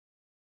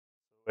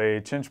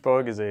A chinch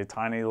bug is a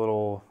tiny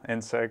little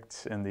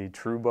insect in the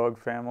true bug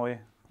family.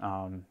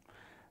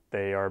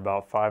 They are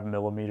about 5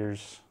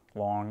 millimeters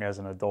long as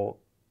an adult,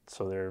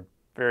 so they're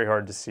very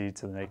hard to see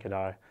to the naked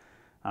eye.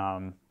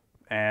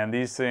 And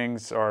these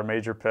things are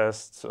major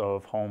pests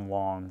of home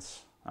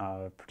lawns,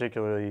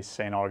 particularly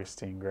St.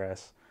 Augustine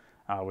grass,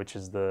 which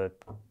is the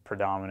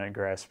predominant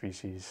grass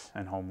species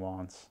in home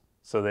lawns.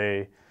 So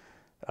they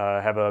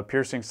have a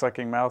piercing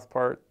sucking mouth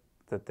part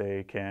that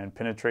they can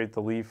penetrate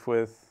the leaf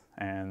with,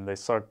 and they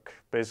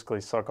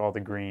basically suck all the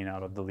green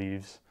out of the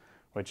leaves,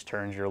 which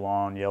turns your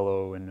lawn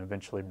yellow and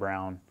eventually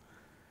brown,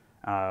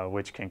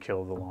 which can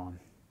kill the lawn.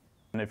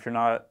 And if you're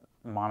not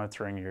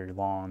monitoring your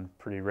lawn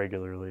pretty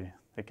regularly,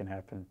 it can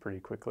happen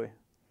pretty quickly.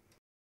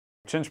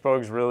 Chinch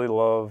bugs really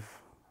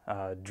love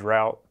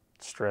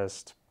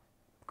drought-stressed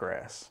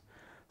grass.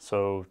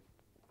 So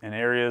in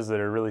areas that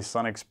are really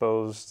sun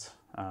exposed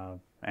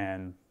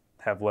and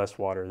have less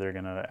water, they're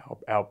going to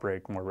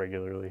outbreak more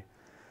regularly.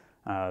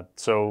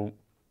 So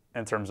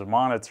in terms of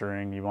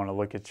monitoring, you want to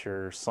look at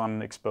your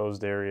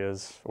sun-exposed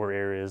areas or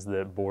areas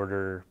that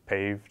border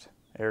paved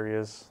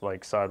areas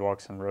like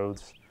sidewalks and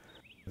roads.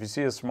 If you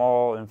see a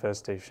small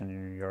infestation in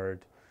your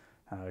yard,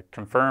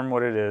 confirm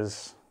what it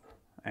is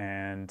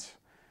and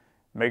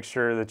make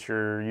sure that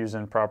you're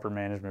using proper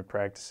management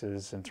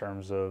practices in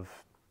terms of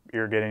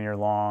irrigating your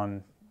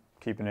lawn,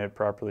 keeping it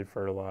properly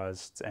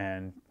fertilized,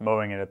 and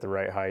mowing it at the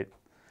right height.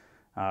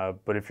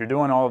 But if you're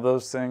doing all of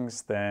those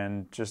things,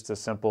 then just a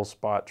simple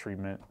spot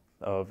treatment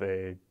of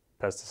a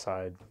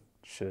pesticide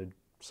should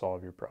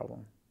solve your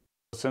problem.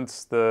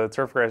 Since the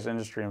turfgrass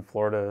industry in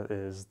Florida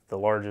is the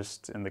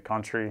largest in the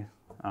country,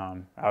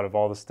 out of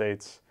all the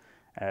states,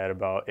 at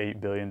about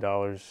 $8 billion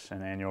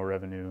in annual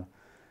revenue,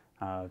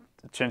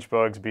 chinch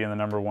bugs being the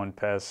 #1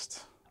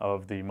 pest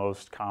of the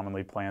most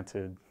commonly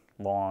planted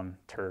lawn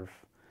turf,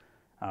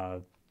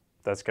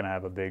 that's going to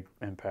have a big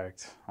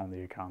impact on the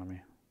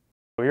economy.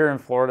 Here in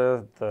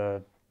Florida,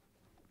 the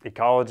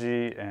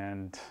ecology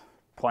and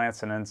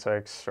plants and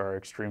insects are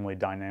extremely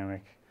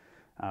dynamic.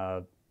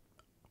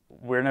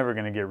 We're never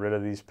going to get rid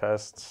of these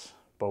pests,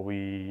 but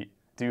we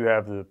do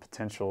have the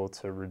potential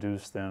to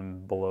reduce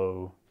them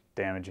below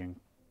damaging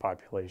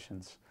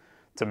populations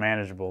to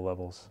manageable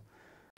levels.